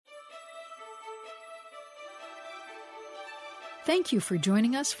Thank you for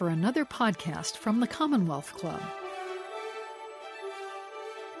joining us for another podcast from the Commonwealth Club.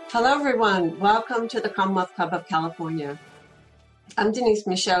 Hello, everyone. Welcome to the Commonwealth Club of California. I'm Denise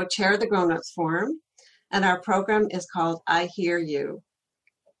Michaud, Chair of the Grown-Ups Forum, and our program is called I Hear You,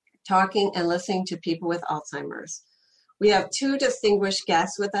 talking and listening to people with Alzheimer's. We have two distinguished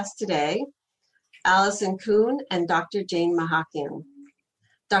guests with us today, Allison Kuhn and Dr. Jane Mahakian.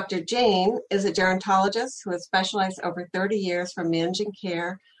 Dr. Jane is a gerontologist who has specialized over 30 years for managing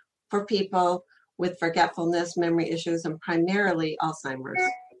care for people with forgetfulness, memory issues, and primarily Alzheimer's.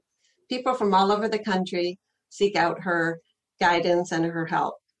 People from all over the country seek out her guidance and her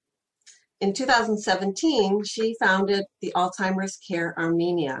help. In 2017, she founded the Alzheimer's Care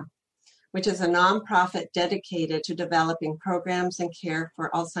Armenia, which is a nonprofit dedicated to developing programs and care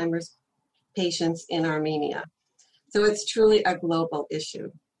for Alzheimer's patients in Armenia. So it's truly a global issue.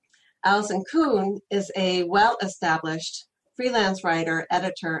 Allison Kuhn is a well-established freelance writer,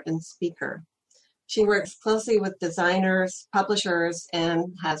 editor, and speaker. She works closely with designers, publishers,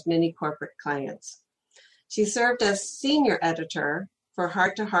 and has many corporate clients. She served as senior editor for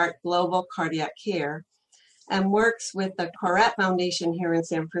Heart to Heart Global Cardiac Care and works with the Koret Foundation here in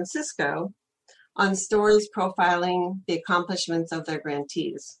San Francisco on stories profiling the accomplishments of their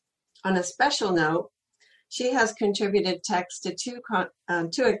grantees. On a special note, she has contributed text to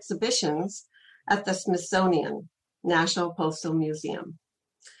two exhibitions at the Smithsonian National Postal Museum.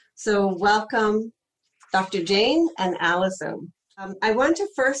 So welcome, Dr. Jane and Allison. I want to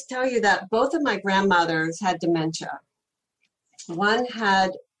first tell you that both of my grandmothers had dementia. One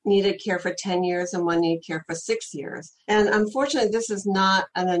had needed care for 10 years and one needed care for 6 years. And unfortunately, this is not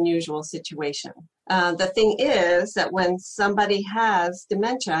an unusual situation. The thing is that when somebody has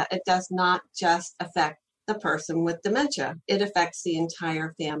dementia, it does not just affect the person with dementia. It affects the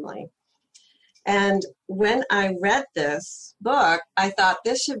entire family. And when I read this book, I thought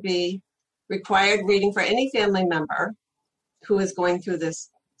this should be required reading for any family member who is going through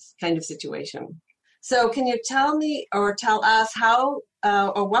this kind of situation. So can you tell me or tell us how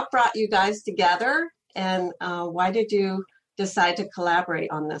or what brought you guys together, and why did you decide to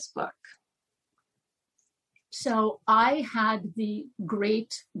collaborate on this book? So I had the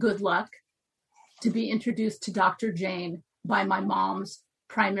great good luck to be introduced to Dr. Jane by my mom's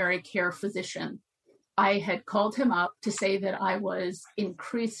primary care physician. I had called him up to say that I was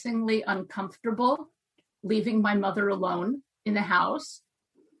increasingly uncomfortable leaving my mother alone in the house,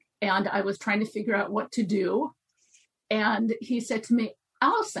 and I was trying to figure out what to do. And he said to me,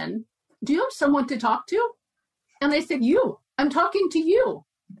 Allison, do you have someone to talk to? And I said, I'm talking to you.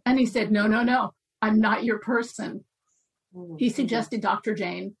 And he said, no, I'm not your person. He suggested Dr.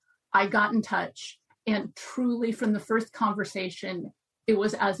 Jane. I got in touch, and truly from the first conversation, it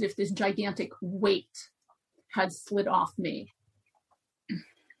was as if this gigantic weight had slid off me.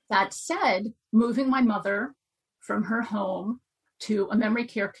 That said, moving my mother from her home to a memory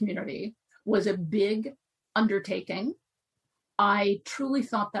care community was a big undertaking. I truly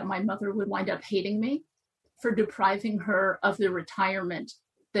thought that my mother would wind up hating me for depriving her of the retirement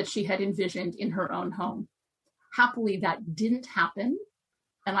that she had envisioned in her own home. Happily, that didn't happen.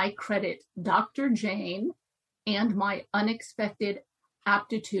 And I credit Dr. Jane and my unexpected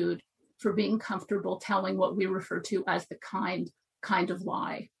aptitude for being comfortable telling what we refer to as the kind of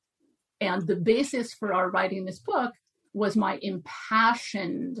lie. And the basis for our writing this book was my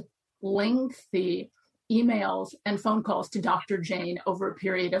impassioned, lengthy emails and phone calls to Dr. Jane over a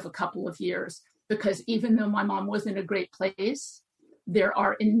period of a couple of years. Because even though my mom was in a great place, there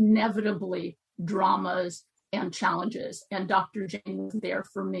are inevitably dramas and challenges. And Dr. Jane was there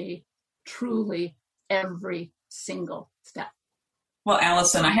for me truly every single step. Well,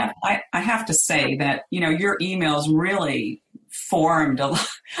 Allison, I have to say that, your emails really formed a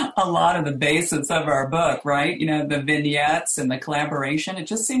lot of the basis of our book, right? The vignettes and the collaboration. It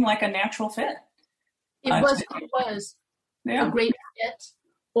just seemed like a natural fit. It was a great fit,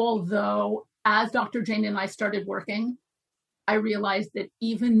 although as Dr. Jane and I started working, I realized that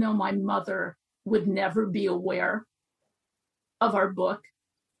even though my mother would never be aware of our book,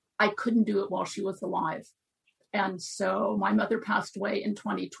 I couldn't do it while she was alive. And so my mother passed away in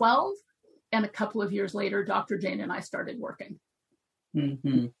 2012, and a couple of years later, Dr. Jane and I started working.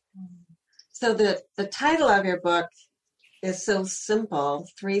 Mm-hmm. So the title of your book is so simple,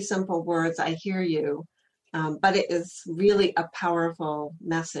 3 simple words, I hear you, but it is really a powerful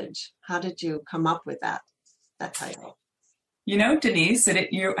message. How did you come up with that title? Denise,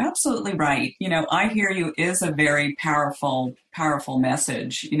 you're absolutely right. I hear you is a very powerful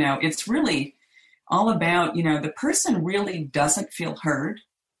message. It's really all about, the person really doesn't feel heard.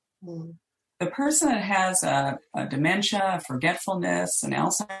 the person that has a dementia, forgetfulness, an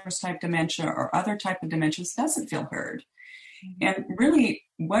Alzheimer's type dementia, or other type of dementias doesn't feel heard. And really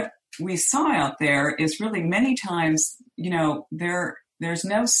what we saw out there is really many times, there's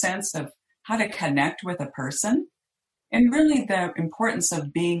no sense of how to connect with a person, and really the importance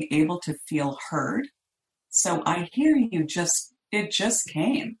of being able to feel heard. So I hear you it just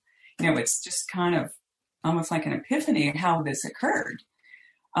came. It's just kind of almost like an epiphany of how this occurred.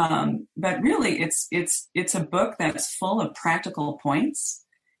 But really it's a book that's full of practical points.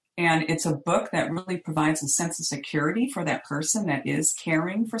 And it's a book that really provides a sense of security for that person that is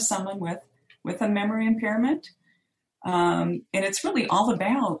caring for someone with a memory impairment. And it's really all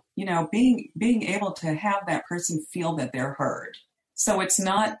about, being able to have that person feel that they're heard. So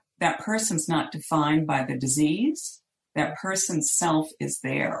that person's not defined by the disease. That person's self is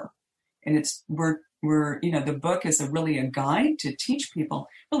there. And the book is really a guide to teach people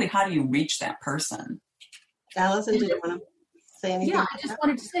really how do you reach that person. Allison, did you want to say anything? Yeah, I just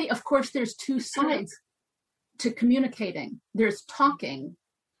wanted to say, of course, there's two sides to communicating. There's talking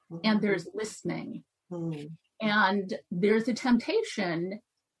and there's listening. Mm-hmm. And there's a temptation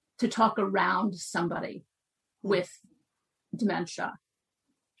to talk around somebody with dementia.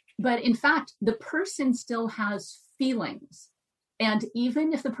 But in fact, the person still has feelings. And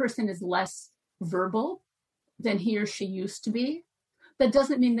even if the person is less verbal than he or she used to be, that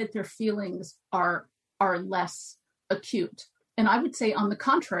doesn't mean that their feelings are less acute. And I would say, on the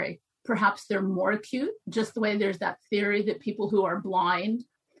contrary, perhaps they're more acute, just the way there's that theory that people who are blind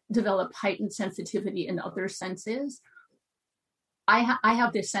develop heightened sensitivity in other senses. I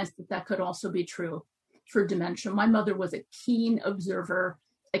have this sense that could also be true for dementia. My mother was a keen observer,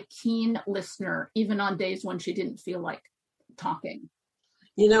 a keen listener, even on days when she didn't feel like talking.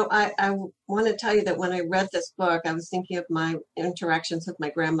 I want to tell you that when I read this book, I was thinking of my interactions with my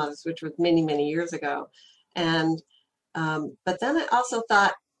grandmothers, which was many, many years ago. And but then I also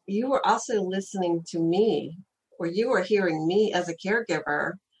thought you were also listening to me, or you were hearing me as a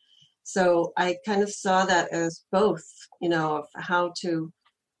caregiver. So I kind of saw that as both, of how to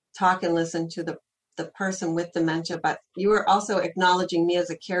talk and listen to the person with dementia, but you were also acknowledging me as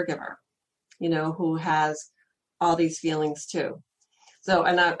a caregiver, who has all these feelings too. So,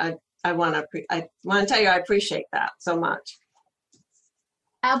 and I want to tell you, I appreciate that so much.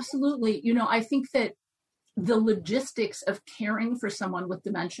 Absolutely. I think that the logistics of caring for someone with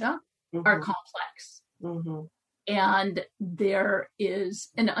dementia are complex. Mm-hmm. And there is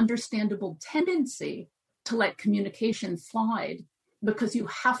an understandable tendency to let communication slide because you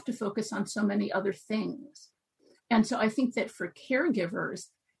have to focus on so many other things. And so I think that for caregivers,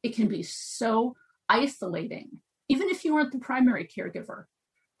 it can be so isolating, even if you aren't the primary caregiver.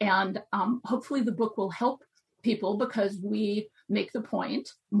 And hopefully the book will help people, because we make the point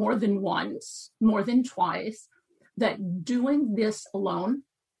more than once, more than twice, that doing this alone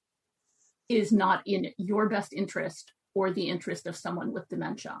is not in your best interest or the interest of someone with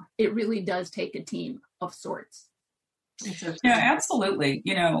dementia. It really does take a team of sorts. Yeah, absolutely.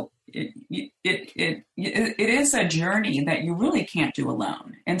 It is a journey that you really can't do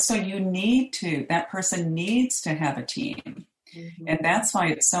alone. And so that person needs to have a team. Mm-hmm. And that's why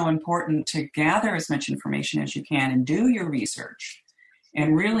it's so important to gather as much information as you can and do your research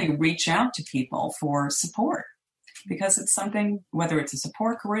and really reach out to people for support. Because it's something, whether it's a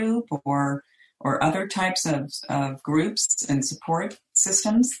support group or other types of groups and support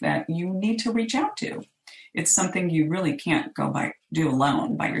systems, that you need to reach out to. It's something you really can't do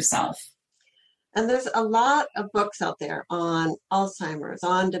alone by yourself. And there's a lot of books out there on Alzheimer's,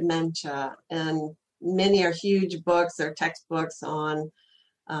 on dementia, and many are huge books or textbooks on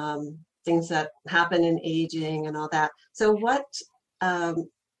things that happen in aging and all that. So what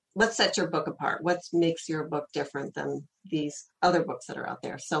sets your book apart? What makes your book different than these other books that are out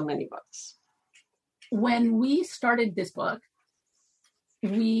there? So many books. When we started this book,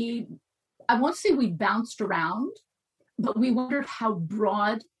 I won't say we bounced around, but we wondered how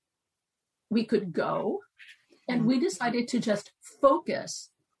broad we could go. And we decided to just focus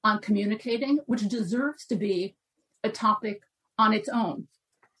on communicating, which deserves to be a topic on its own.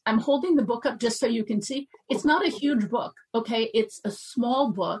 I'm holding the book up just so you can see. It's not a huge book, okay? It's a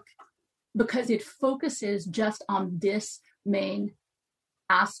small book because it focuses just on this main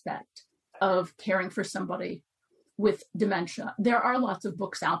aspect of caring for somebody with dementia. There are lots of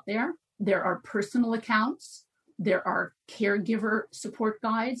books out there. There are personal accounts, there are caregiver support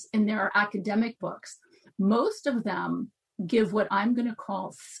guides, and there are academic books. Most of them give what I'm going to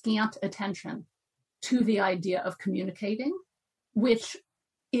call scant attention to the idea of communicating, which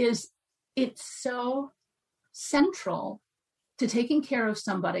is, it's so central to taking care of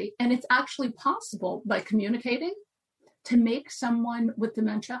somebody. And it's actually possible by communicating to make someone with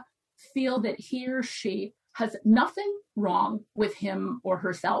dementia feel that he or she has nothing wrong with him or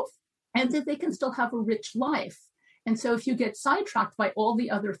herself, and that they can still have a rich life. And so if you get sidetracked by all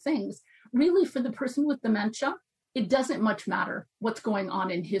the other things, really for the person with dementia, it doesn't much matter what's going on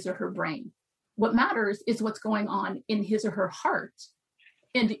in his or her brain. What matters is what's going on in his or her heart.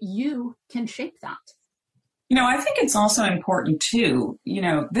 And you can shape that. I think it's also important too,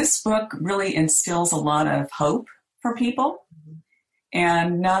 this book really instills a lot of hope for people,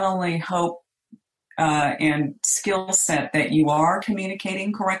 and not only hope and skill set that you are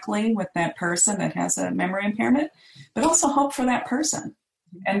communicating correctly with that person that has a memory impairment, but also hope for that person,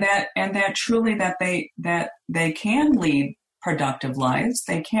 and that truly that they can lead productive lives,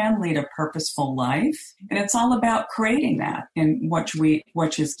 they can lead a purposeful life, and it's all about creating that in what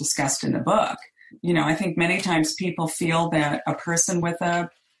is discussed in the book. I think many times people feel that a person with a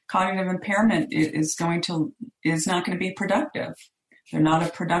cognitive impairment is not going to be productive. They're not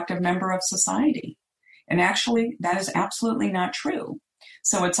a productive member of society. And actually, that is absolutely not true.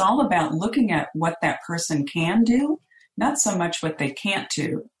 So it's all about looking at what that person can do, not so much what they can't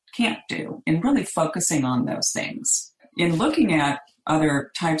do, and really focusing on those things. In looking at other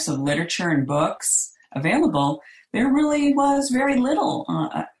types of literature and books available, there really was very little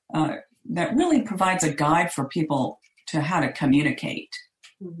that really provides a guide for people to how to communicate.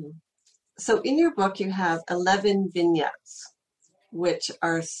 Mm-hmm. So in your book, you have 11 vignettes, which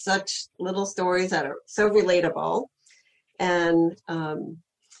are such little stories that are so relatable. And can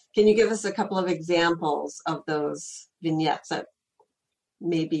you give us a couple of examples of those vignettes that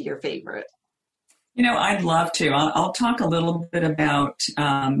may be your favorite? I'd love to. I'll talk a little bit about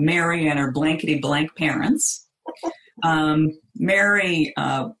Mary and her blankety blank parents. Mary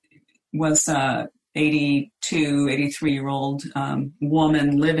was a 83-year-old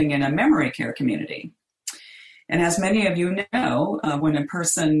woman living in a memory care community. And as many of you know, when a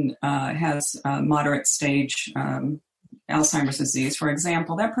person has moderate stage Alzheimer's disease, for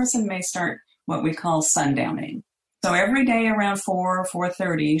example, that person may start what we call sundowning. So every day around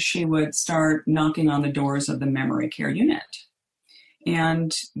 4:30, she would start knocking on the doors of the memory care unit.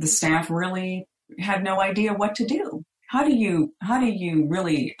 And the staff really had no idea what to do. How do you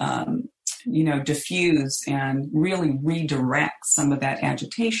really, diffuse and really redirect some of that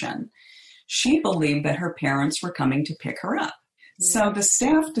agitation? She believed that her parents were coming to pick her up. So the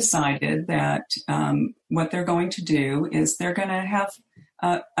staff decided that what they're going to do is they're going to have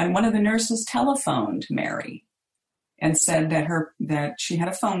one of the nurses telephoned Mary and said that she had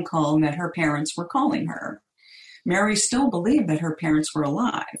a phone call and that her parents were calling her. Mary still believed that her parents were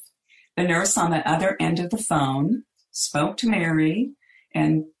alive. The nurse on the other end of the phone spoke to Mary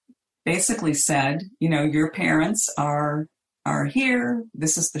and basically said, your parents are here.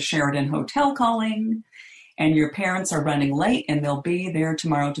 This is the Sheraton Hotel calling, and your parents are running late and they'll be there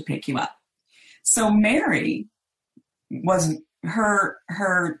tomorrow to pick you up. So Mary was her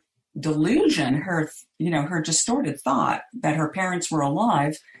delusion, her distorted thought that her parents were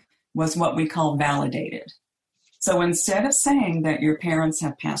alive was what we call validated. So instead of saying that your parents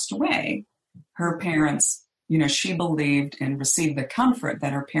have passed away, her parents, she believed and received the comfort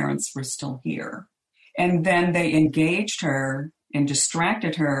that her parents were still here. And then they engaged her and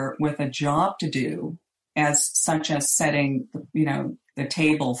distracted her with a job to do, such as setting, the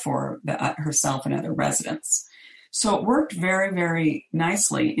table for herself and other residents. So it worked very, very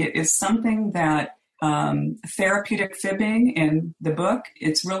nicely. It is something that therapeutic fibbing in the book,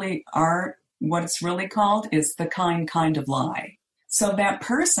 it's really what it's really called is the kind of lie. So that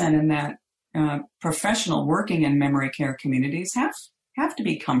person and that professional working in memory care communities have to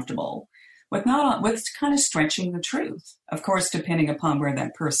be comfortable with kind of stretching the truth. Of course, depending upon where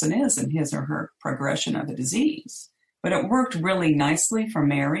that person is in his or her progression of the disease. But it worked really nicely for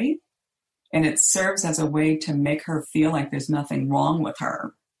Mary, and it serves as a way to make her feel like there's nothing wrong with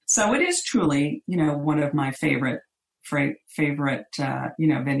her. So it is truly, one of my favorite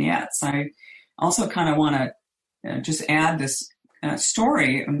vignettes. I also kind of want to just add this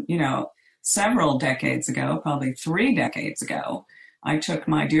story, several decades ago, probably 3 decades ago, I took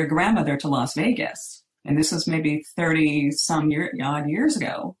my dear grandmother to Las Vegas. And this was maybe 30-some odd years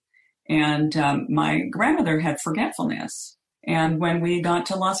ago. And my grandmother had forgetfulness. And when we got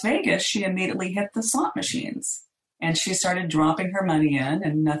to Las Vegas, she immediately hit the slot machines. And she started dropping her money in,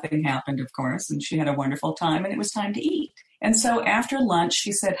 and nothing happened, of course. And she had a wonderful time, and it was time to eat. And so after lunch,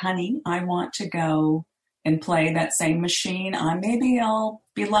 she said, honey, I want to go and play that same machine. Maybe I'll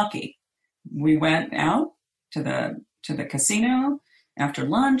be lucky. We went out to the casino. after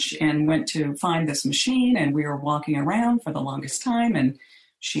lunch and went to find this machine, and we were walking around for the longest time, and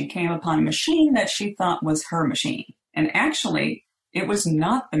she came upon a machine that she thought was her machine. And actually, it was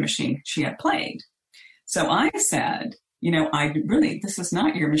not the machine she had played. So I said, this is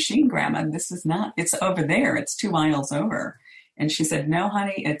not your machine, Grandma. This is not, it's over there. It's 2 aisles over. And she said, no,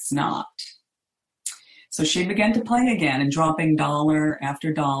 honey, it's not. So she began to play again and dropping dollar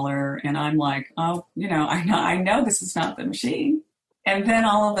after dollar. And I'm like, oh, I know this is not the machine. And then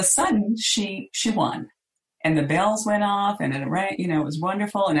all of a sudden she won. And the bells went off and it rang, it was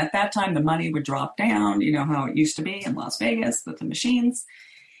wonderful. And at that time, the money would drop down, how it used to be in Las Vegas with the machines.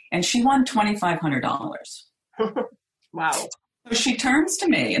 And she won $2,500. Wow. So she turns to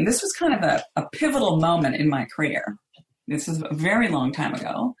me, and this was kind of a pivotal moment in my career. This is a very long time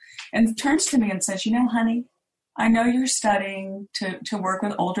ago. And turns to me and says, honey, I know you're studying to work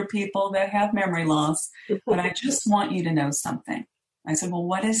with older people that have memory loss, but I just want you to know something. I said, well,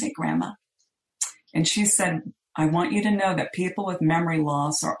 what is it, Grandma? And she said, I want you to know that people with memory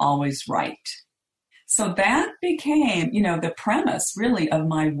loss are always right. So that became, the premise really of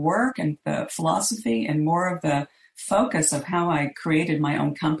my work and the philosophy and more of the focus of how I created my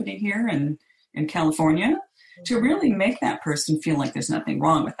own company here in California to really make that person feel like there's nothing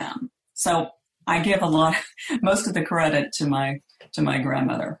wrong with them. So I give most of the credit to my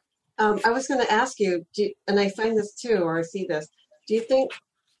grandmother. I was going to ask you, and I find this too, or I see this, do you think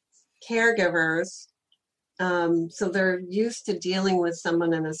caregivers, so they're used to dealing with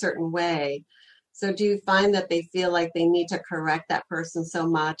someone in a certain way, so do you find that they feel like they need to correct that person so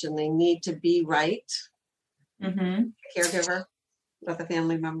much and they need to be right? Mm-hmm. Caregiver with a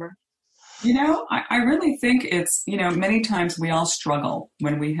family member? I really think it's, many times we all struggle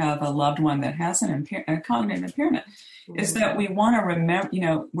when we have a loved one that has a cognitive impairment, mm-hmm. is that we want to remember,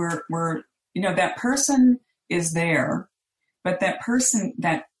 we're that person is there, but that person,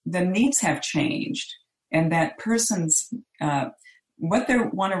 that the needs have changed, and that person's, what they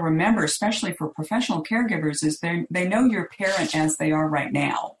want to remember, especially for professional caregivers, is they know your parent as they are right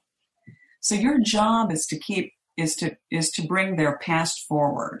now. So your job is to bring their past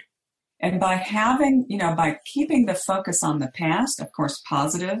forward. And by by keeping the focus on the past, of course,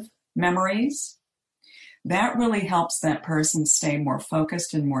 positive memories, that really helps that person stay more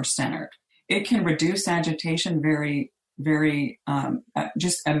focused and more centered. It can reduce agitation very, very,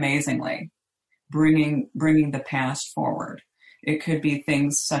 just amazingly, bringing the past forward. It could be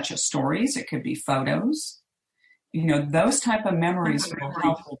things such as stories. It could be photos. Those type of memories will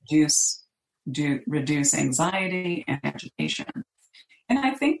help reduce anxiety and agitation. And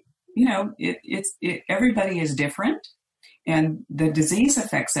I think, everybody is different, and the disease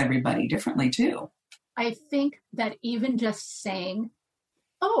affects everybody differently too. I think that even just saying,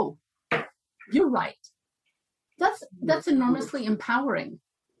 oh, you're right, that's enormously empowering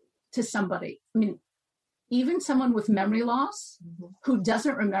to somebody. I mean, even someone with memory loss who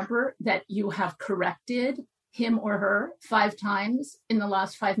doesn't remember that you have corrected him or her 5 times in the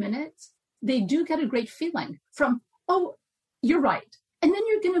last 5 minutes, they do get a great feeling from, oh, you're right. And then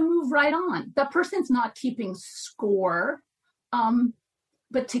you're going to move right on. That person's not keeping score,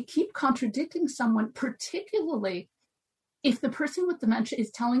 but to keep contradicting someone, particularly if the person with dementia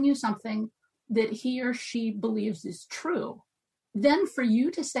is telling you something that he or she believes is true, then for you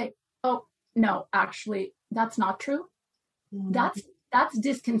to say, oh, no, actually, that's not true. Mm-hmm. That's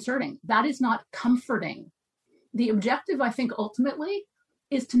disconcerting. That is not comforting. The objective, I think, ultimately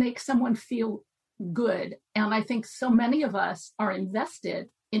is to make someone feel good. And I think so many of us are invested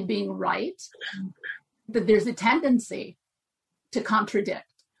in being right that there's a tendency to contradict,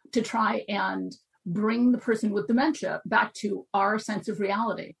 to try and bring the person with dementia back to our sense of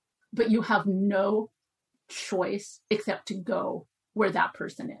reality. But you have no choice except to go where that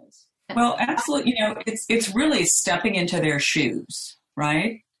person is. Well, absolutely. It's really stepping into their shoes,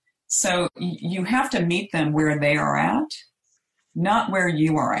 right? So you have to meet them where they are at, not where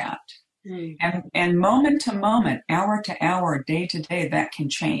you are at. And moment to moment, hour to hour, day to day, that can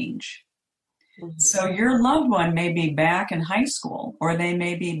change. Mm-hmm. So your loved one may be back in high school, or they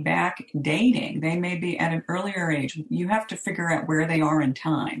may be back dating. They may be at an earlier age. You have to figure out where they are in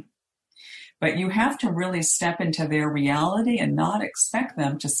time. But you have to really step into their reality and not expect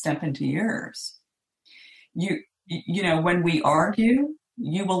them to step into yours. When we argue,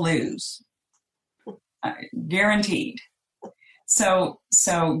 you will lose. Guaranteed. So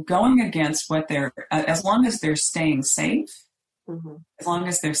going against what as long as they're staying safe, mm-hmm. as long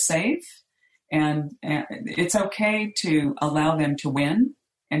as they're safe, and it's okay to allow them to win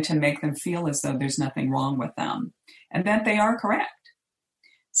and to make them feel as though there's nothing wrong with them and that they are correct.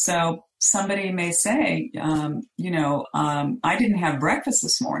 So somebody may say, I didn't have breakfast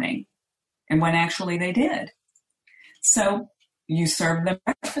this morning, and when actually they did. So you serve them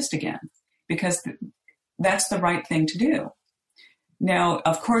breakfast again, because that's the right thing to do. Now,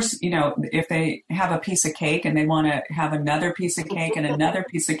 of course, if they have a piece of cake and they want to have another piece of cake and another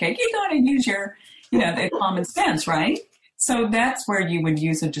piece of cake, you got to use your, the common sense, right? So that's where you would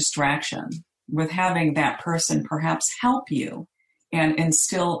use a distraction with having that person perhaps help you and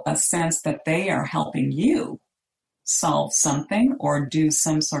instill a sense that they are helping you solve something or do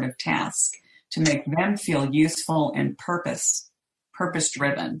some sort of task to make them feel useful and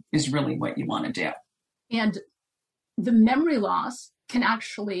purpose-driven is really what you want to do. And the memory loss can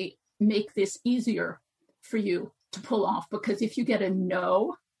actually make this easier for you to pull off, because if you get a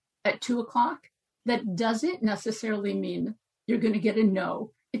no at 2:00, that doesn't necessarily mean you're going to get a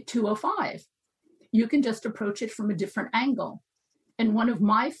no at 2:05. You can just approach it from a different angle. And one of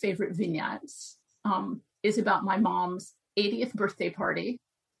my favorite vignettes is about my mom's 80th birthday party,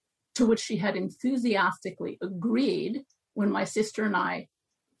 to which she had enthusiastically agreed when my sister and I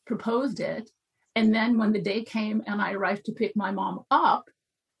proposed it. And then when the day came and I arrived to pick my mom up,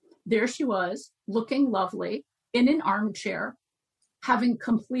 there she was, looking lovely in an armchair, having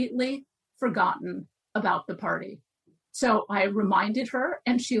completely forgotten about the party. So I reminded her,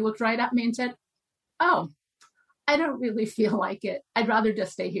 and she looked right at me and said, "Oh, I don't really feel like it. I'd rather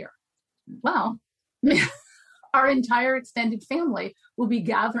just stay here." Well, our entire extended family will be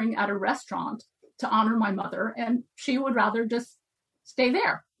gathering at a restaurant to honor my mother, and she would rather just stay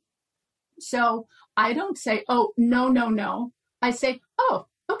there. So I don't say, "Oh, no." I say, "Oh,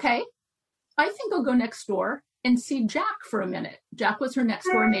 okay. I think I'll go next door and see Jack for a minute." Jack was her next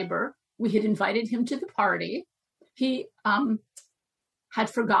door neighbor. We had invited him to the party. He had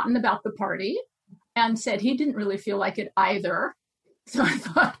forgotten about the party and said he didn't really feel like it either. So I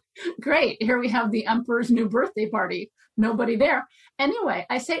thought, great, here we have the emperor's new birthday party. Nobody there. Anyway,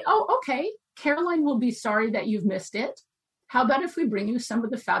 I say, "Oh, okay. Caroline will be sorry that you've missed it. How about if we bring you some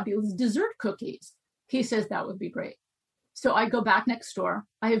of the fabulous dessert cookies?" He says that would be great. So I go back next door.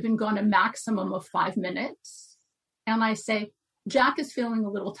 I have been gone a maximum of 5 minutes. And I say, "Jack is feeling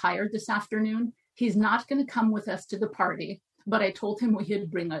a little tired this afternoon. He's not going to come with us to the party, but I told him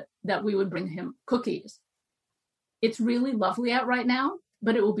that we would bring him cookies. It's really lovely out right now,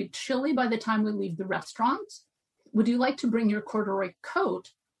 but it will be chilly by the time we leave the restaurant. Would you like to bring your corduroy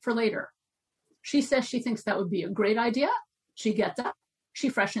coat for later?" She says she thinks that would be a great idea. She gets up, she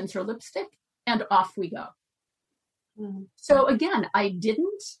freshens her lipstick, and off we go. Mm-hmm. So again, I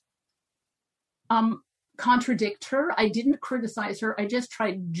didn't contradict her. I didn't criticize her. I just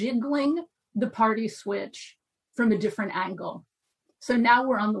tried jiggling the party switch from a different angle. So now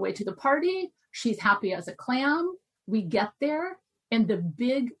we're on the way to the party. She's happy as a clam. We get there, and the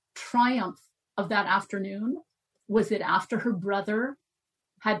big triumph of that afternoon was that after her brother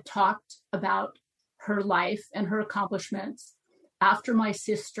had talked about her life and her accomplishments, after my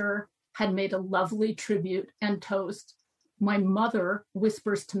sister had made a lovely tribute and toast, my mother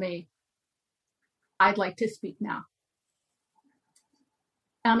whispers to me, "I'd like to speak now."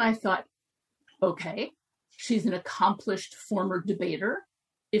 And I thought, okay, she's an accomplished former debater.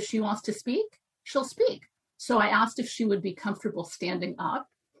 If she wants to speak, she'll speak. So I asked if she would be comfortable standing up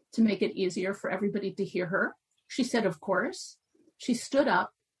to make it easier for everybody to hear her. She said, of course. She stood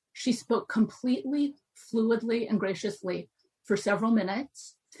up. She spoke completely fluidly and graciously for several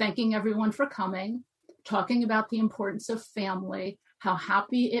minutes, thanking everyone for coming, talking about the importance of family, how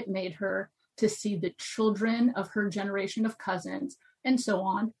happy it made her to see the children of her generation of cousins, and so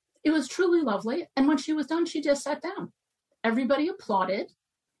on. It was truly lovely. And when she was done, she just sat down. Everybody applauded.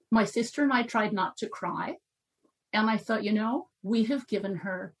 My sister and I tried not to cry. And I thought, we have given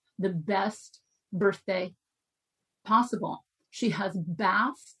her the best birthday possible. She has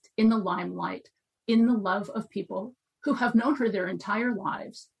basked in the limelight, in the love of people who have known her their entire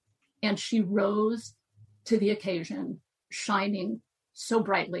lives. And she rose to the occasion, shining so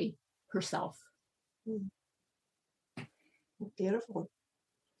brightly herself. Beautiful.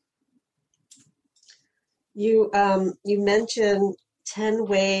 You mentioned 10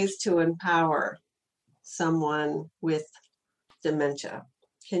 ways to empower someone with dementia.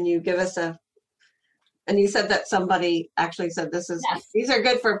 Can you give us and you said that somebody actually said yes. These are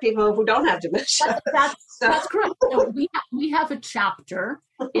good for people who don't have dementia. That's correct. So we have a chapter.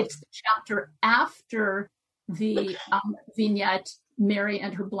 It's the chapter after the vignette, Mary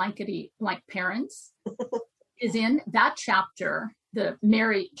and her blankety blank parents is in. That chapter, the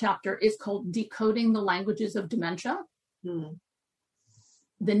Mary chapter, is called Decoding the Languages of Dementia.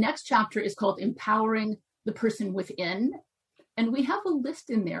 The next chapter is called Empowering the Person Within. And we have a list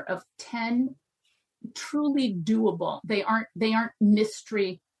in there of 10 truly doable. They aren't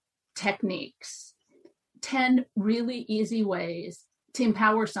mystery techniques. 10 really easy ways to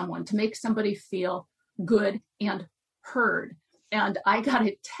empower someone, to make somebody feel good and heard. And I got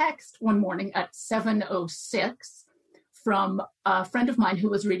a text one morning at 7:06 from a friend of mine who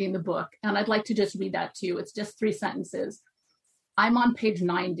was reading the book. And I'd like to just read that to you. It's just 3 sentences. I'm on page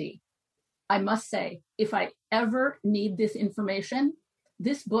 90. I must say, if I ever need this information,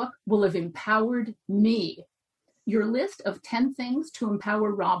 this book will have empowered me. Your list of 10 things to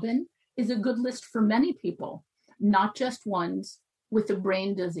empower Robin is a good list for many people, not just ones with a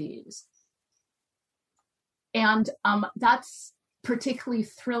brain disease. And that's particularly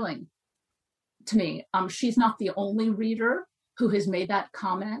thrilling to me. She's not the only reader who has made that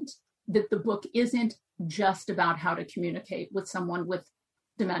comment, that the book isn't just about how to communicate with someone with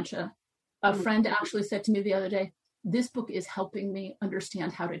dementia. A friend actually said to me the other day, this book is helping me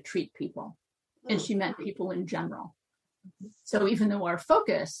understand how to treat people. And she meant people in general. So even though our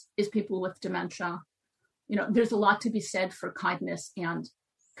focus is people with dementia, there's a lot to be said for kindness and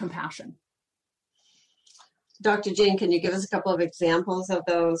compassion. Dr. Jane, can you give us a couple of examples of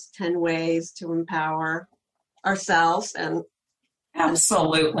those 10 ways to empower ourselves?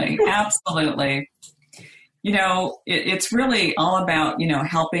 Absolutely. It's really all about,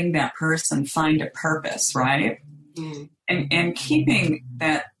 helping that person find a purpose, right? Mm. And keeping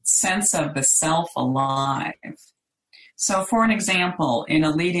that sense of the self alive. So for an example, in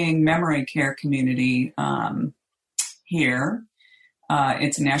a leading memory care community here,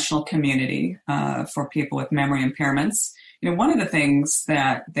 it's a national community for people with memory impairments. One of the things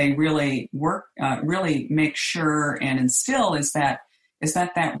that they really really make sure and instill is that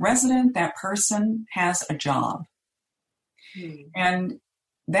resident, that person has a job. And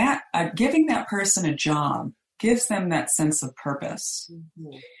that giving that person a job gives them that sense of purpose.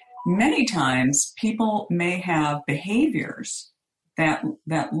 Many times people may have behaviors that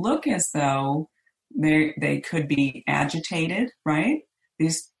look as though they could be agitated, right?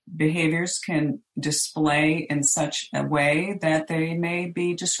 These behaviors can display in such a way that they may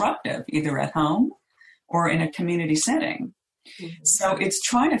be disruptive, either at home or in a community setting. So it's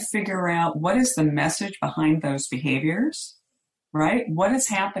trying to figure out what is the message behind those behaviors, right? What is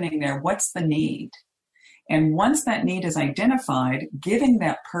happening there? What's the need? And once that need is identified, giving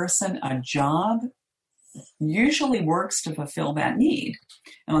that person a job usually works to fulfill that need.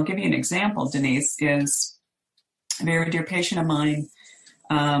 And I'll give you an example, Denise, is a very dear patient of mine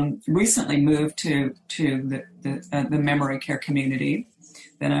recently moved to the memory care community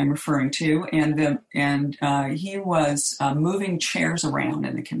that I'm referring to, and he was moving chairs around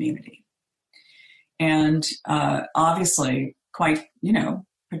in the community. And obviously quite,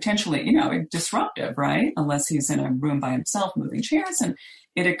 potentially, disruptive, right? Unless he's in a room by himself moving chairs. And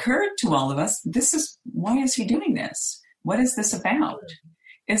it occurred to all of us, why is he doing this? What is this about?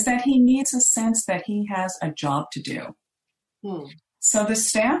 Is that he needs a sense that he has a job to do. So the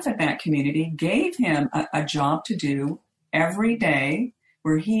staff at that community gave him a job to do every day,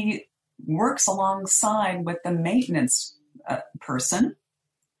 where he works alongside with the maintenance person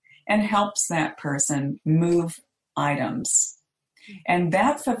and helps that person move items. And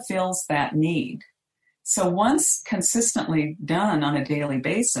that fulfills that need. So once consistently done on a daily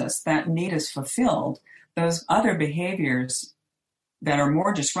basis, that need is fulfilled. Those other behaviors that are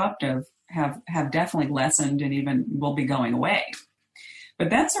more disruptive have definitely lessened and even will be going away. But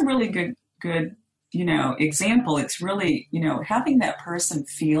that's a really good example. It's really, having that person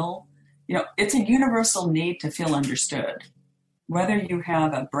feel, it's a universal need to feel understood, whether you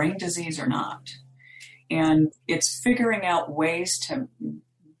have a brain disease or not. And it's figuring out ways to,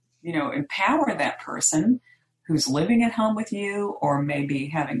 empower that person who's living at home with you, or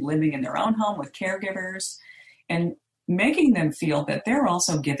maybe living in their own home with caregivers, and making them feel that they're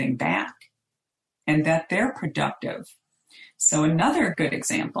also giving back and that they're productive. So another good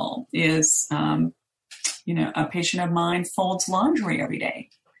example is, a patient of mine folds laundry every day.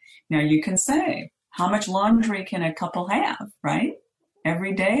 Now you can say, how much laundry can a couple have, right?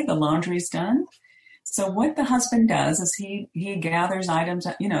 Every day the laundry's done. So what the husband does is he gathers items,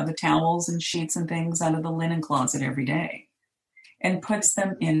 the towels and sheets and things out of the linen closet every day and puts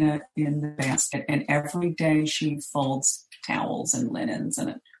them in the basket. And every day she folds towels and linens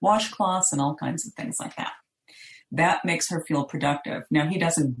and washcloths and all kinds of things like that. That makes her feel productive. Now, he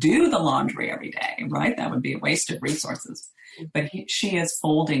doesn't do the laundry every day, right? That would be a waste of resources. But she is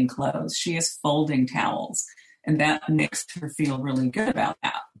folding clothes. She is folding towels. And that makes her feel really good about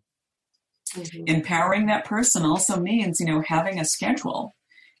that. Empowering that person also means, having a schedule.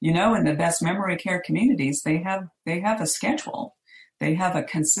 You know, in the best memory care communities, they have a schedule. They have a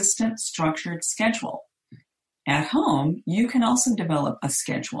consistent, structured schedule. At home, you can also develop a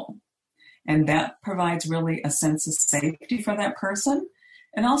schedule. And that provides really a sense of safety for that person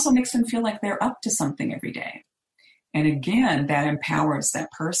and also makes them feel like they're up to something every day. And again, that empowers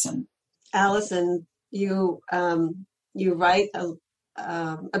that person. Allison, you write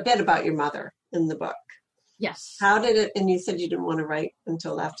a bit about your mother in the book. Yes. How did it, and you said you didn't want to write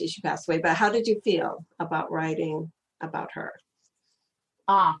until after she passed away, but how did you feel about writing about her?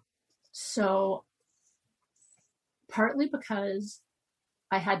 So partly because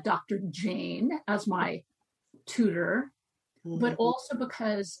I had Dr. Jane as my tutor, but also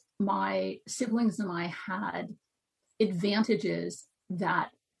because my siblings and I had advantages that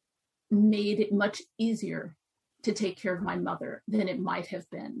made it much easier to take care of my mother than it might have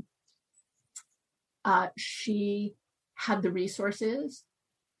been. She had the resources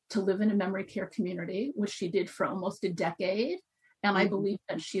to live in a memory care community, which she did for almost a decade. And I believe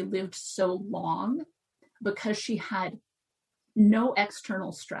that she lived so long because she had no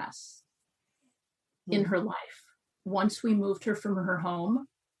external stress in her life. Once we moved her from her home,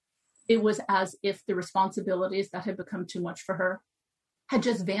 it was as if the responsibilities that had become too much for her had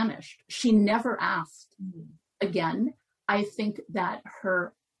just vanished. She never asked again. I think that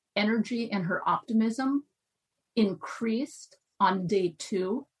her energy and her optimism increased on day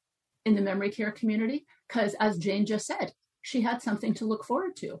 2 in the memory care community because, as Jane just said, she had something to look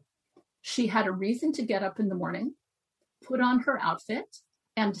forward to. She had a reason to get up in the morning, put on her outfit,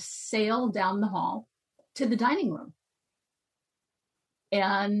 and sail down the hall to the dining room.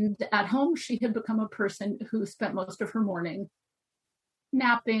 And at home, she had become a person who spent most of her morning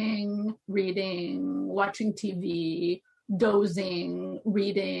napping, reading, watching TV, dozing,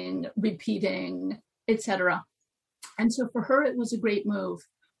 reading, repeating, etc. And so for her, it was a great move.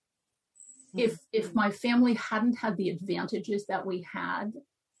 If my family hadn't had the advantages that we had,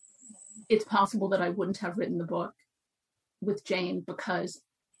 it's possible that I wouldn't have written the book with Jane because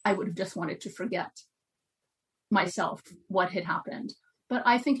I would have just wanted to forget myself what had happened. But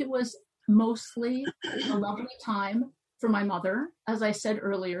I think it was mostly a lovely time for my mother. As I said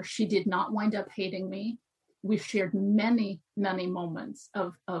earlier, she did not wind up hating me. We shared many, many moments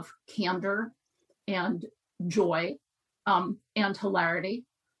of candor and joy and hilarity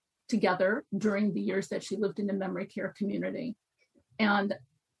together during the years that she lived in the memory care community. And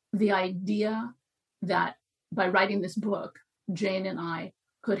the idea that by writing this book, Jane and I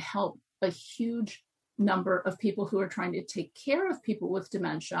could help a huge number of people who are trying to take care of people with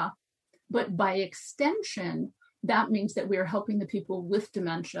dementia, but by extension, that means that we are helping the people with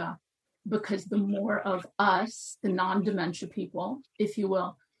dementia because the more of us, the non-dementia people, if you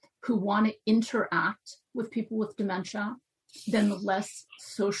will, who want to interact with people with dementia, then the less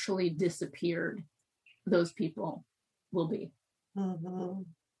socially disappeared those people will be. Mm-hmm.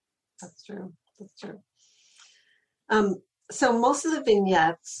 That's true. That's true. So most of the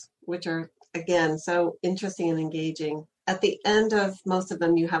vignettes, which are, again, so interesting and engaging, at the end of most of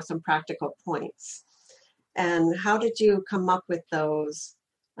them, you have some practical points. And how did you come up with those?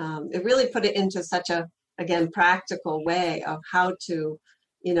 It really put it into such a, again, practical way of how to,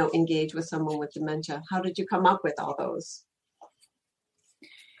 engage with someone with dementia. How did you come up with all those?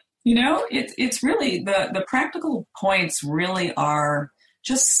 It's really, the practical points really are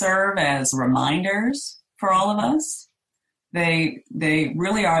just serve as reminders for all of us. They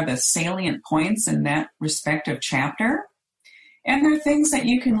really are the salient points in that respective chapter. And they're things that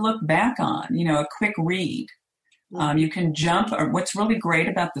you can look back on, a quick read. You can jump, or what's really great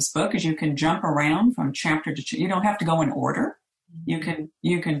about this book is you can jump around from chapter to chapter. You don't have to go in order. You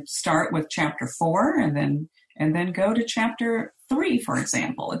can start with chapter 4 and then go to chapter 3, for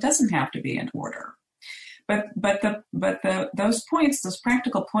example. It doesn't have to be in order. But those points, those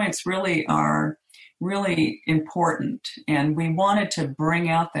practical points really are really important. And we wanted to bring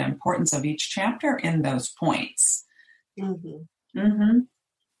out the importance of each chapter in those points. Mm-hmm. Mm-hmm.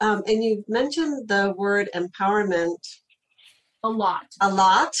 And you've mentioned the word empowerment a lot a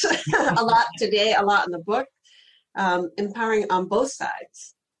lot today, a lot in the book. Empowering on both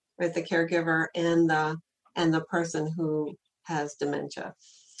sides, right? The caregiver and the person who has dementia.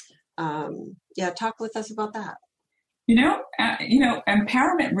 Talk with us about that.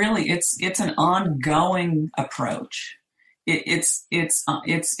 Empowerment really, it's an ongoing approach. It's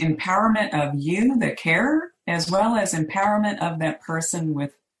empowerment of you, the carer, as well as empowerment of that person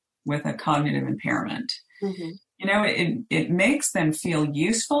with a cognitive impairment. Mm-hmm. It makes them feel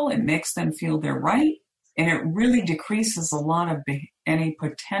useful. It makes them feel they're right. And it really decreases a lot of any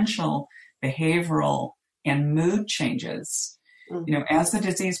potential behavioral and mood changes As the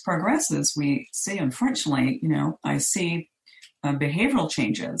disease progresses, we see, unfortunately, I see behavioral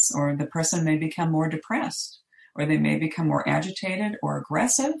changes, or the person may become more depressed, or they may become more agitated or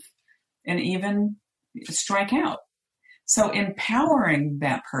aggressive, and even strike out. So empowering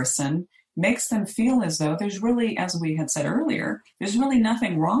that person makes them feel as though there's really, as we had said earlier, there's really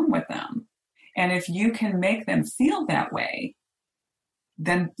nothing wrong with them. And if you can make them feel that way,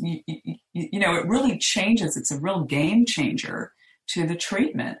 then, it really changes. It's a real game changer to the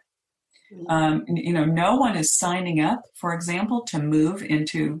treatment. No one is signing up, for example, to move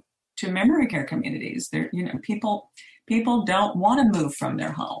into memory care communities. People don't want to move from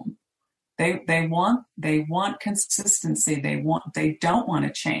their home. They want consistency. They don't want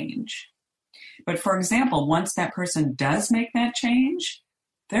to change. But for example, once that person does make that change,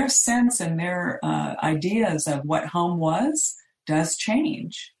 their sense and their ideas of what home was does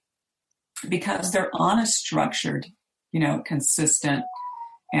change, because they're on a structured, consistent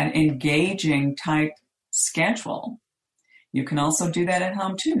and engaging type schedule. You can also do that at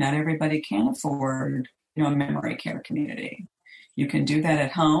home too. Not everybody can afford, a memory care community. You can do that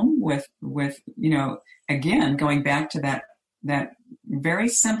at home with again, going back to that very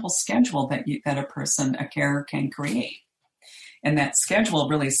simple schedule that a carer can create. And that schedule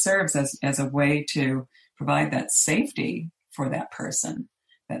really serves as a way to provide that safety for that person,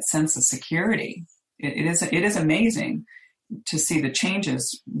 that sense of security. It is amazing to see the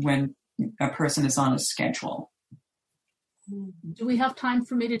changes when a person is on a schedule. Do we have time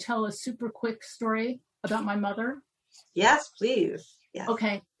for me to tell a super quick story about my mother? Yes, please. Yes.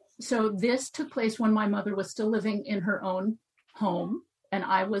 Okay. So this took place when my mother was still living in her own home, and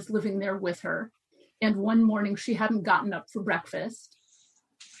I was living there with her. And one morning she hadn't gotten up for breakfast.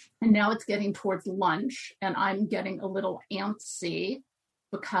 And now it's getting towards lunch, and I'm getting a little antsy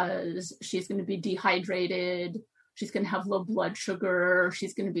because she's going to be dehydrated. She's going to have low blood sugar.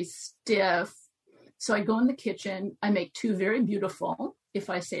 She's going to be stiff. So I go in the kitchen. I make two very beautiful, if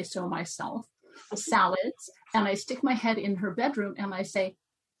I say so myself, salads. And I stick my head in her bedroom and I say,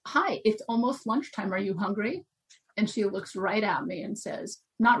 "Hi, it's almost lunchtime. Are you hungry?" And she looks right at me and says,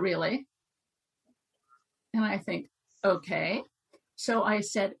 "Not really." And I think, okay. So I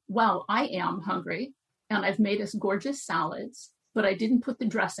said, "Well, I am hungry, and I've made us gorgeous salads, but I didn't put the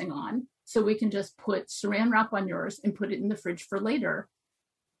dressing on. So we can just put saran wrap on yours and put it in the fridge for later.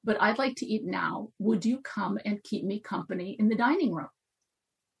 But I'd like to eat now. Would you come and keep me company in the dining room?"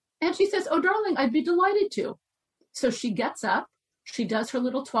 And she says, "Oh, darling, I'd be delighted to." So she gets up, she does her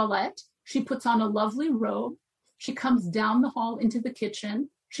little toilette, she puts on a lovely robe, she comes down the hall into the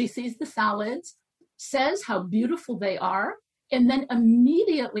kitchen, she sees the salads, says how beautiful they are, and then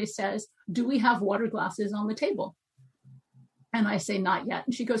immediately says, "Do we have water glasses on the table?" And I say, "Not yet."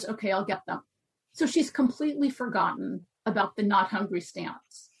 And she goes, "Okay, I'll get them." So she's completely forgotten about the not hungry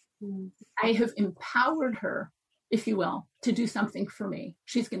stance. I have empowered her, if you will, to do something for me.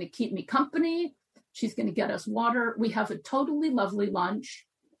 She's going to keep me company. She's going to get us water. We have a totally lovely lunch.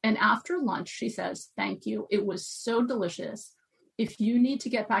 And after lunch, she says, "Thank you. It was so delicious. If you need to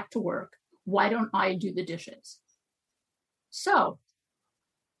get back to work, why don't I do the dishes?" So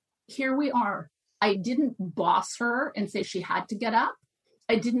here we are. I didn't boss her and say she had to get up.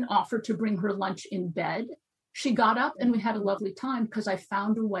 I didn't offer to bring her lunch in bed. She got up and we had a lovely time because I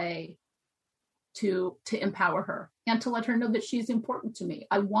found a way to empower her and to let her know that she's important to me.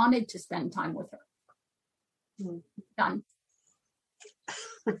 I wanted to spend time with her. Done.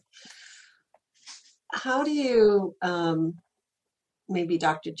 How do you, maybe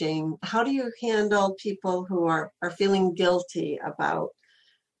Dr. Jane, how do you handle people who are feeling guilty about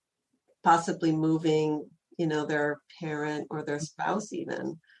possibly moving, their parent or their spouse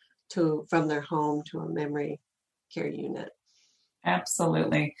even from their home to a memory care unit?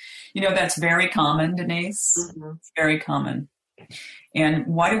 Absolutely. That's very common, Denise. Mm-hmm. It's very common. And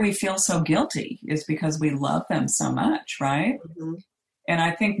why do we feel so guilty? Is because we love them so much, right? Mm-hmm. And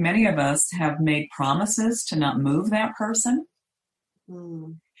I think many of us have made promises to not move that person.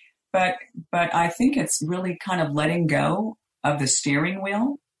 Mm. But I think it's really kind of letting go of the steering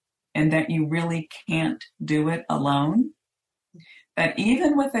wheel, and that you really can't do it alone. That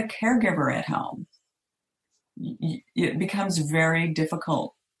even with a caregiver at home, it becomes very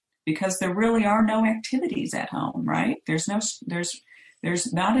difficult because there really are no activities at home, right? There's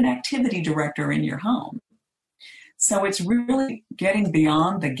not an activity director in your home. So it's really getting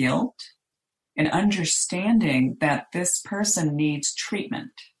beyond the guilt and understanding that this person needs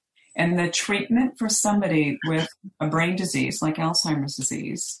treatment. And the treatment for somebody with a brain disease like Alzheimer's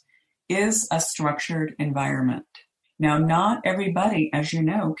disease is a structured environment. Now, not everybody, as you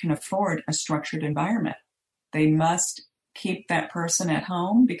know, can afford a structured environment. They must keep that person at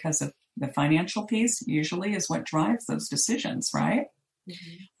home because of the financial piece usually is what drives those decisions, right?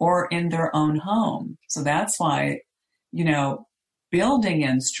 Mm-hmm. Or in their own home. So that's why, building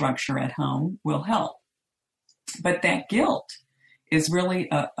in structure at home will help. But that guilt is really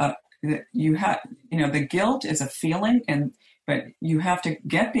the guilt is a feeling, but you have to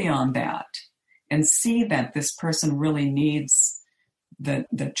get beyond that and see that this person really needs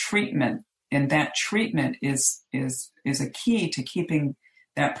the treatment, and that treatment is a key to keeping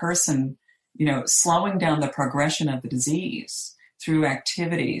that person, slowing down the progression of the disease through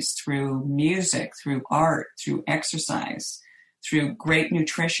activities, through music, through art, through exercise, through great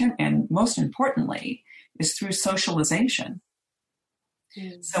nutrition, and most importantly, is through socialization.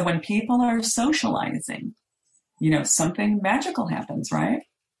 Mm. So when people are socializing, something magical happens, right?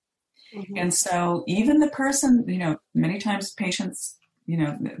 Mm-hmm. And so even the person, many times patients,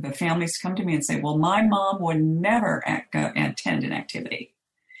 the families come to me and say, well, my mom would never attend an activity,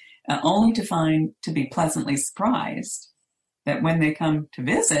 only to be pleasantly surprised that when they come to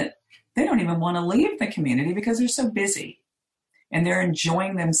visit, they don't even want to leave the community because they're so busy and they're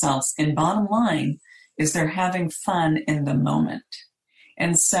enjoying themselves. And bottom line is they're having fun in the moment.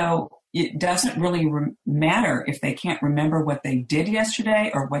 And so it doesn't really matter if they can't remember what they did yesterday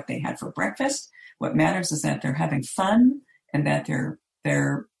or what they had for breakfast. What matters is that they're having fun and that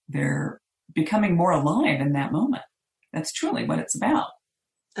they're becoming more alive in that moment. That's truly what it's about.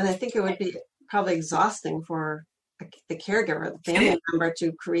 And I think it would be probably exhausting for the caregiver, the family member,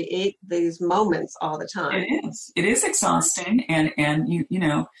 to create these moments all the time. It is exhausting, and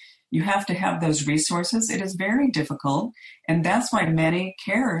you have to have those resources. It is very difficult, and that's why many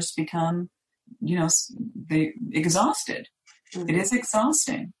carers become, they exhausted. Mm-hmm. It is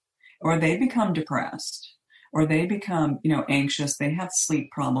exhausting, or they become depressed, or they become, anxious. They have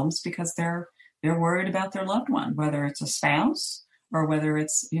sleep problems because they're worried about their loved one, whether it's a spouse or whether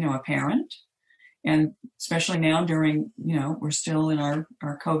it's, a parent. And especially now during, we're still in our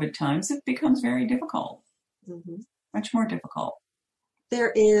COVID times, it becomes very difficult, mm-hmm. much more difficult.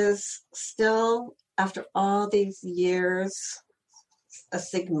 There is still, after all these years, a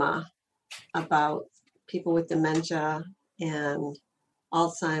stigma about people with dementia and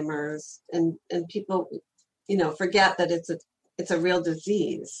Alzheimer's, and people, forget that it's a real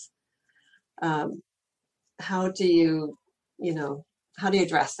disease. How do you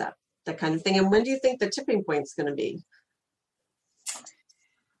address that kind of thing? And when do you think the tipping point is going to be?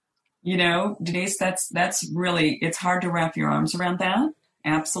 Denise, that's really, it's hard to wrap your arms around that.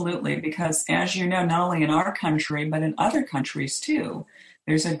 Absolutely. Because as you know, not only in our country, but in other countries too,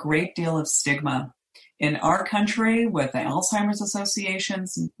 there's a great deal of stigma. In our country, with the Alzheimer's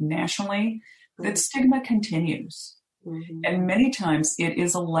associations nationally, mm-hmm. that stigma continues. Mm-hmm. And many times it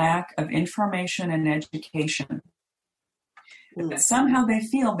is a lack of information and education. Mm-hmm. Somehow they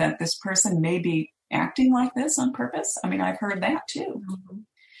feel that this person may be acting like this on purpose. I mean, I've heard that too. Mm-hmm.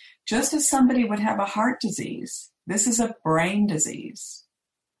 Just as somebody would have a heart disease, this is a brain disease.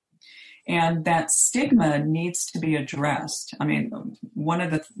 And that stigma needs to be addressed. I mean, one of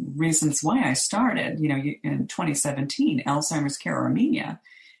the reasons why I started, in 2017, Alzheimer's Care Armenia,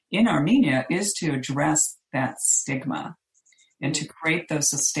 in Armenia, is to address that stigma and to create those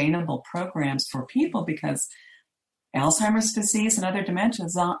sustainable programs for people, because Alzheimer's disease and other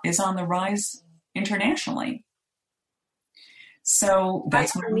dementias is on the rise internationally. So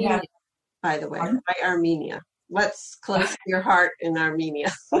that's what we have. By the way, by Armenia. What's close to your heart in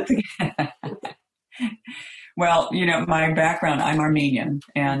Armenia? Well, my background, I'm Armenian,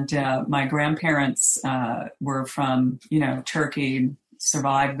 and my grandparents were from, Turkey,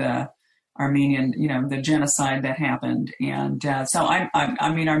 survived the Armenian, the genocide that happened. And so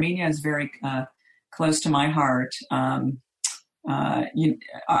Armenia is very close to my heart.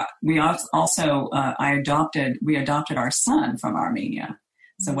 We adopted our son from Armenia.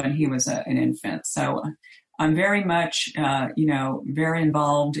 So when he was an infant. So I'm very much, very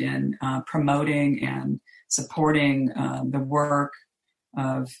involved in promoting and supporting the work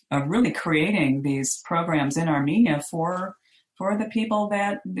of really creating these programs in Armenia for the people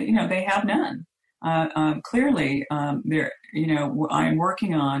that, they have none. Clearly, I'm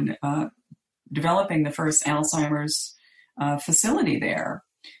working on developing the first Alzheimer's facility there.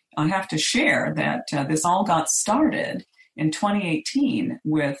 I have to share that this all got started in 2018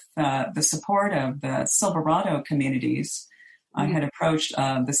 with the support of the Silverado communities. I had approached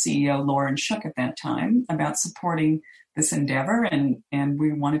the CEO, Lauren Shook, at that time about supporting this endeavor, and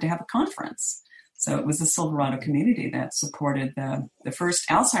we wanted to have a conference. So it was the Silverado community that supported the first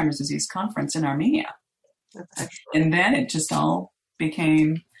Alzheimer's disease conference in Armenia. And then it just all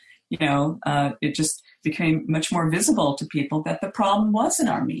became, became much more visible to people that the problem was in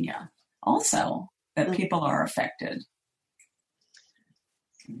Armenia also, that people are affected.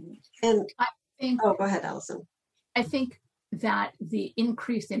 And I think, go ahead, Allison. I think that the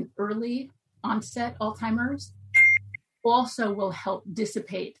increase in early onset Alzheimer's also will help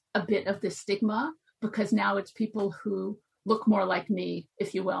dissipate a bit of the stigma, because now it's people who look more like me,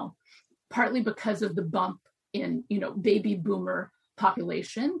 if you will, partly because of the bump in, baby boomer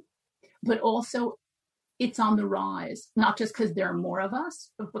population, but also it's on the rise, not just because there are more of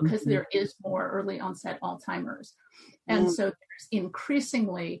us, but because there is more early onset Alzheimer's. And so there's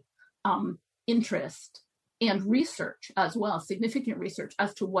increasingly interest and research as well, significant research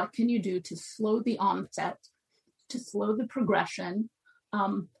as to what can you do to slow the onset, to slow the progression,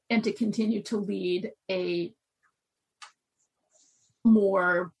 and to continue to lead a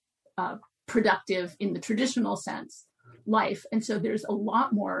more productive, in the traditional sense, life. And so there's a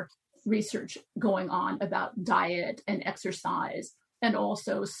lot more research going on about diet and exercise, and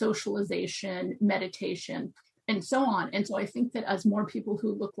also socialization, meditation, and so on. And so I think that as more people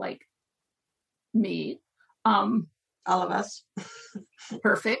who look like me, all of us.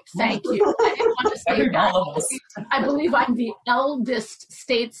 Perfect. Thank you. I didn't want to say that. I believe I'm the eldest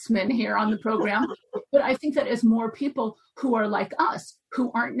statesman here on the program, but I think that as more people who are like us,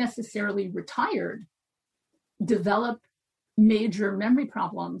 who aren't necessarily retired, develop major memory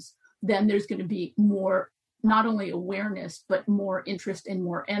problems, then there's going to be more, not only awareness, but more interest and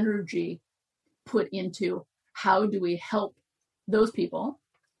more energy put into how do we help those people,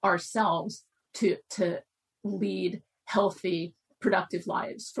 ourselves, to lead healthy, productive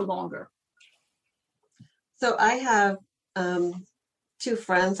lives for longer. So I have two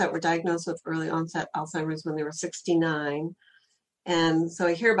friends that were diagnosed with early onset Alzheimer's when they were 69. And so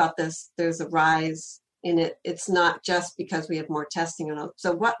I hear about this, there's a rise in it. It's not just because we have more testing.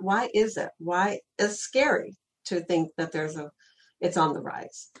 So why is it? Why it's scary to think that it's on the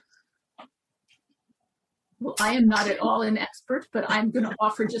rise? Well, I am not at all an expert, but I'm going to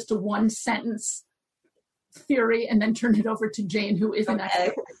offer just a one sentence theory and then turn it over to Jane, who is an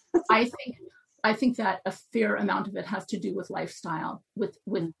expert. I think that a fair amount of it has to do with lifestyle, with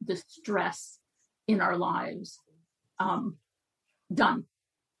the stress in our lives. Done.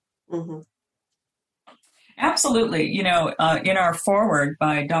 Mm-hmm. Absolutely. In our foreword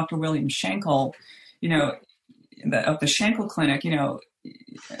by Dr. William Schenkel, of the Schenkel Clinic,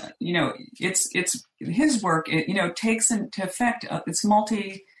 it's his work, takes into effect, it's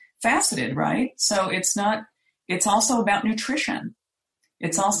multifaceted, right? So it's also about nutrition.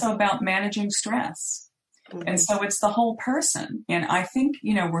 It's also about managing stress. Mm-hmm. And so it's the whole person. And I think,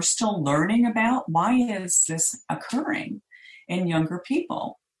 we're still learning about why is this occurring in younger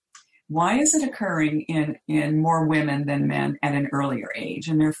people? Why is it occurring in more women than men at an earlier age,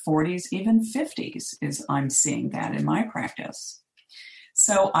 in their 40s, even 50s, I'm seeing that in my practice.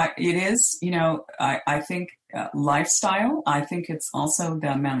 So it is, I think lifestyle. I think it's also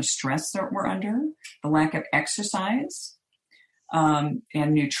the amount of stress that we're under, the lack of exercise, and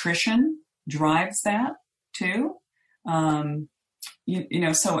nutrition drives that too. So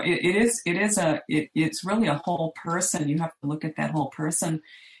it's really a whole person. You have to look at that whole person.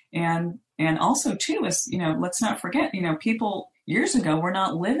 And also too is, let's not forget, people years ago were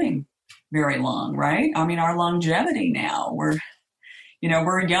not living very long, right? I mean, our longevity now, we're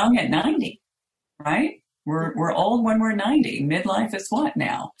young at 90, right? We're old when we're 90. Midlife is what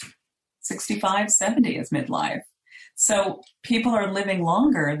now? 65, 70 is midlife. So people are living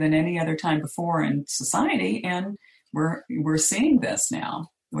longer than any other time before in society. And we're seeing this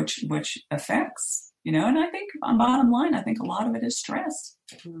now, which affects, and I think on bottom line, I think a lot of it is stress.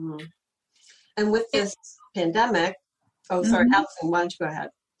 Mm-hmm. And with this pandemic, sorry, Allison, why don't you go ahead?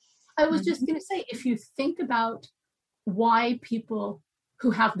 I was just going to say, if you think about why people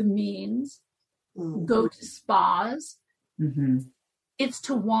who have the means go to spas, it's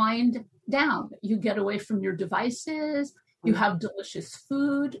to wind down. You get away from your devices, you have delicious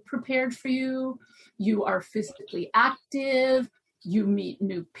food prepared for you, you are physically active, you meet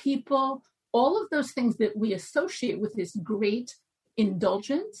new people, all of those things that we associate with this great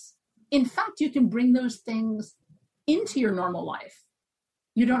indulgence. In fact, you can bring those things into your normal life.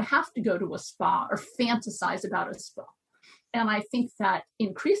 You don't have to go to a spa or fantasize about a spa. And I think that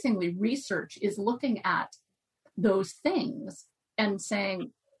increasingly research is looking at those things and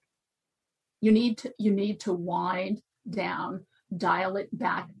saying, you need to wind down, dial it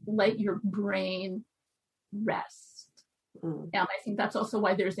back, let your brain rest. And I think that's also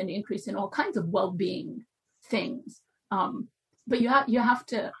why there's an increase in all kinds of well-being things. But you have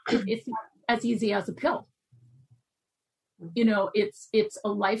to, it's not as easy as a pill. It's a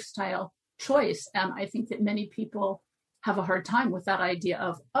lifestyle choice. And I think that many people have a hard time with that idea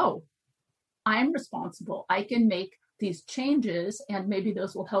of, oh, I'm responsible. I can make these changes and maybe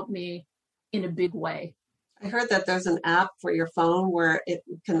those will help me in a big way. I heard that there's an app for your phone where it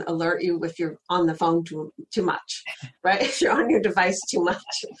can alert you if you're on the phone too much, right? If you're on your device too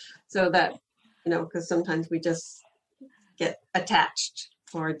much. So that, because sometimes we just get attached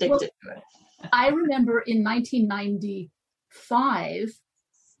or addicted to it. I remember in 1995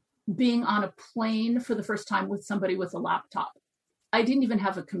 being on a plane for the first time with somebody with a laptop. I didn't even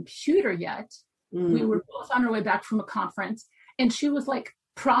have a computer yet. We were both on our way back from a conference, and she was like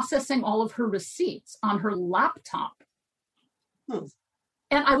processing all of her receipts on her laptop. And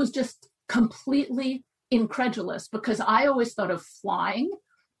I was just completely incredulous because I always thought of flying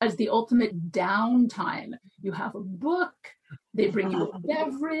as the ultimate downtime. You have a book, they bring you a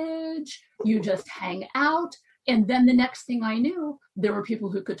beverage, you just hang out. And then the next thing I knew, there were people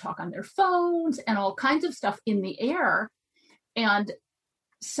who could talk on their phones and all kinds of stuff in the air. And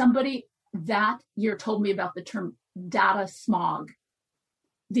somebody that year told me about the term data smog,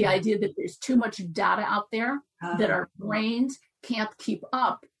 the idea that there's too much data out there, that our brains can't keep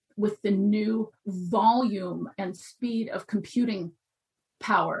up with the new volume and speed of computing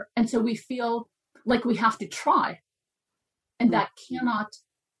power. And so we feel like we have to try. And that cannot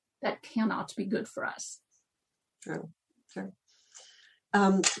be good for us. True.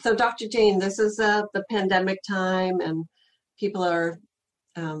 So Dr. Jane, this is the pandemic time and people are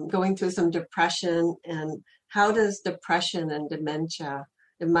going through some depression. And how does depression and dementia,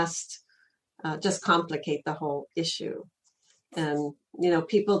 it must just complicate the whole issue. And,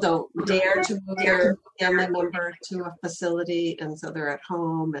 people don't dare to move their family member to a facility. And so they're at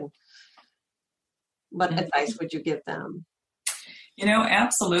home. And what advice would you give them?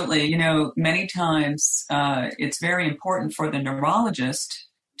 Absolutely. Many times it's very important for the neurologist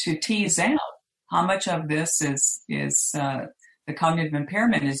to tease out how much of this is the cognitive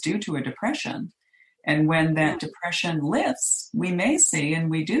impairment is due to a depression. And when that depression lifts, we may see,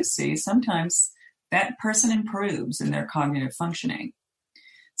 and we do see, sometimes that person improves in their cognitive functioning.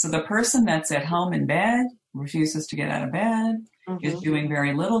 So the person that's at home in bed, refuses to get out of bed, is doing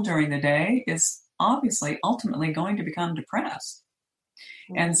very little during the day, is obviously ultimately going to become depressed.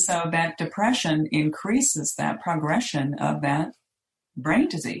 And so that depression increases that progression of that brain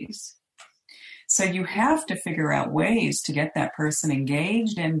disease. So you have to figure out ways to get that person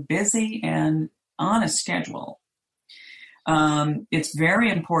engaged and busy and on a schedule. It's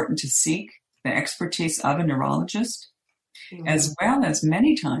very important to seek the expertise of a neurologist, as well as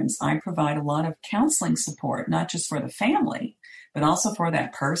many times I provide a lot of counseling support, not just for the family, but also for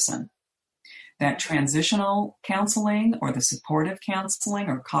that person. That transitional counseling or the supportive counseling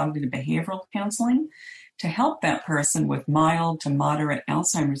or cognitive behavioral counseling to help that person with mild to moderate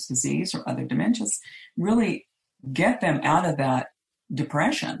Alzheimer's disease or other dementias really get them out of that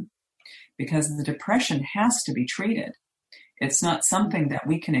depression, because the depression has to be treated. It's not something that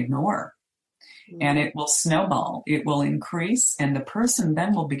we can ignore, and it will snowball. It will increase, and the person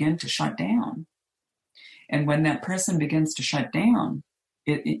then will begin to shut down. And when that person begins to shut down,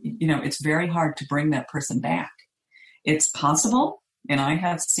 it's very hard to bring that person back. It's possible, and I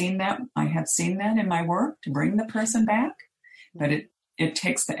have seen that in my work, to bring the person back, but it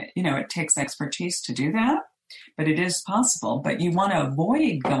takes expertise to do that, but it is possible. But you want to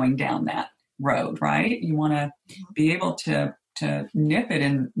avoid going down that road, right? You want to be able to nip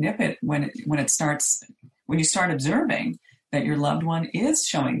it when you start observing that your loved one is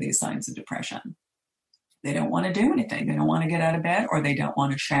showing these signs of depression. They don't want to do anything. They don't want to get out of bed, or they don't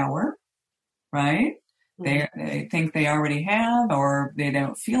want to shower, right? They think they already have, or they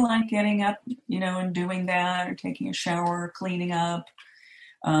don't feel like getting up, and doing that, or taking a shower, cleaning up.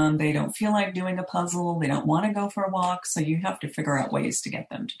 They don't feel like doing a puzzle. They don't want to go for a walk. So you have to figure out ways to get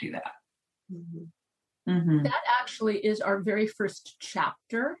them to do that. That actually is our very first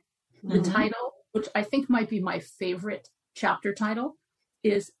chapter. The title, which I think might be my favorite chapter title,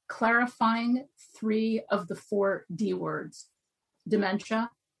 is Clarifying 3 of the 4 D words: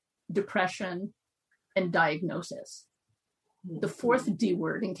 dementia, depression, and diagnosis. The 4th D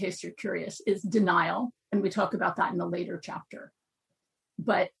word, in case you're curious, is denial, and we talk about that in a later chapter.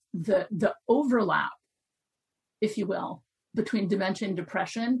 But the overlap, if you will, between dementia and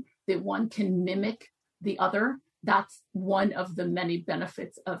depression, that one can mimic the other, that's one of the many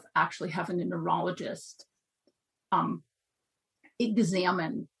benefits of actually having a neurologist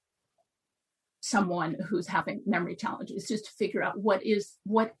examine someone who's having memory challenges, just to figure out what is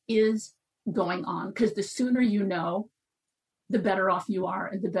going on. Because the sooner you know, the better off you are,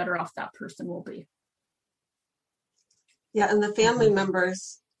 and the better off that person will be. Yeah, and the family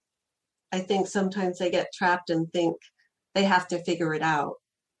members I think sometimes they get trapped and think they have to figure it out,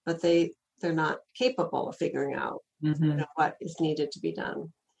 but they're not capable of figuring out what is needed to be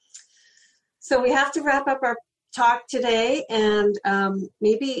done. So we have to wrap up our talk today, and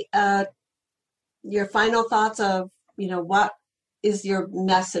maybe your final thoughts of, what is your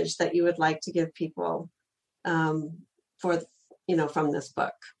message that you would like to give people for, from this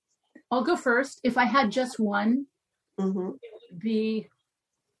book? I'll go first. If I had just one, Mm-hmm. it would be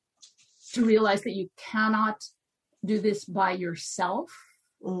to realize that you cannot do this by yourself,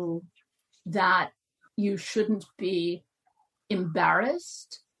 that you shouldn't be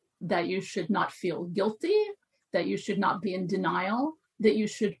embarrassed, that you should not feel guilty, that you should not be in denial, that you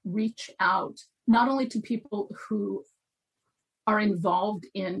should reach out not only to people who are involved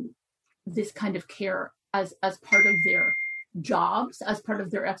in this kind of care as part of their jobs, as part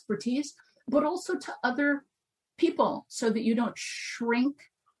of their expertise, but also to other people, so that you don't shrink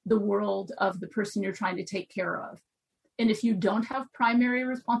the world of the person you're trying to take care of. And if you don't have primary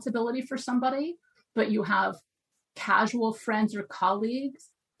responsibility for somebody, but you have casual friends or colleagues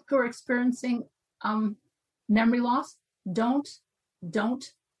who are experiencing memory loss, don't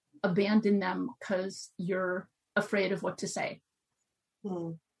abandon them because you're afraid of what to say.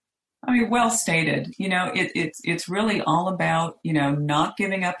 I mean, well stated. It's really all about, not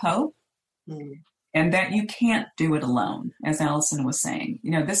giving up hope, and that you can't do it alone, as Allison was saying.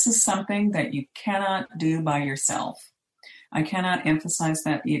 This is something that you cannot do by yourself. I cannot emphasize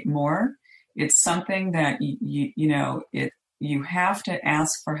that more. It's something that you have to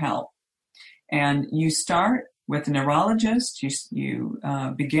ask for help, and you start with a neurologist. You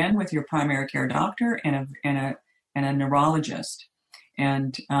begin with your primary care doctor and a neurologist.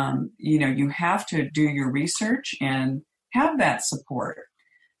 And, you have to do your research and have that support,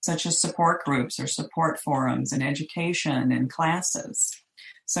 such as support groups or support forums and education and classes.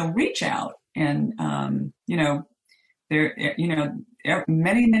 So reach out, and,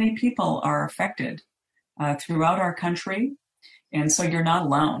 many people are affected throughout our country. And so you're not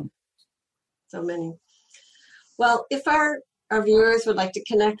alone. So many. Well, if our viewers would like to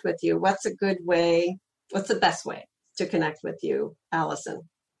connect with you, what's the best way to connect with you, Allison?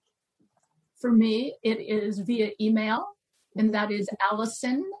 For me, it is via email, and that is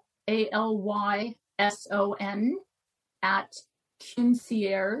Allison, ALYSON, at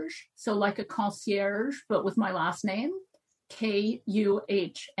Kuhncierge, so like a concierge, but with my last name,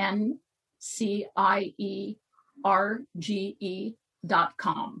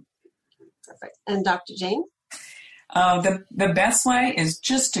 KUHNCIERGE.com. Perfect. And Dr. Jane? The best way is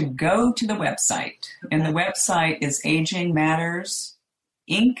just to go to the website, and the website is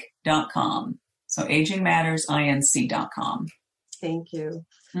agingmattersinc.com. So agingmattersinc.com. Thank you.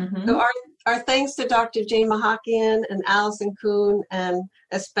 Mm-hmm. So our thanks to Dr. Jane Mahakian and Allison Kuhn, and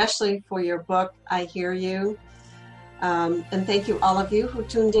especially for your book, I Hear You. And thank you all of you who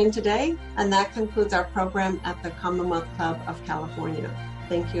tuned in today. And that concludes our program at the Commonwealth Club of California.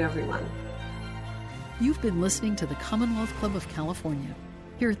 Thank you, everyone. You've been listening to the Commonwealth Club of California.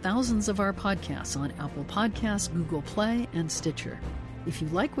 Hear thousands of our podcasts on Apple Podcasts, Google Play, and Stitcher. If you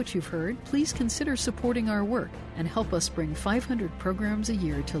like what you've heard, please consider supporting our work and help us bring 500 programs a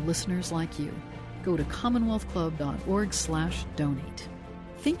year to listeners like you. Go to commonwealthclub.org/donate.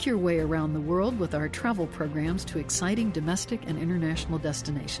 Think your way around the world with our travel programs to exciting domestic and international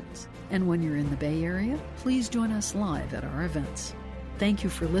destinations. And when you're in the Bay Area, please join us live at our events. Thank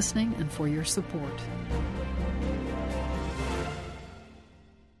you for listening and for your support.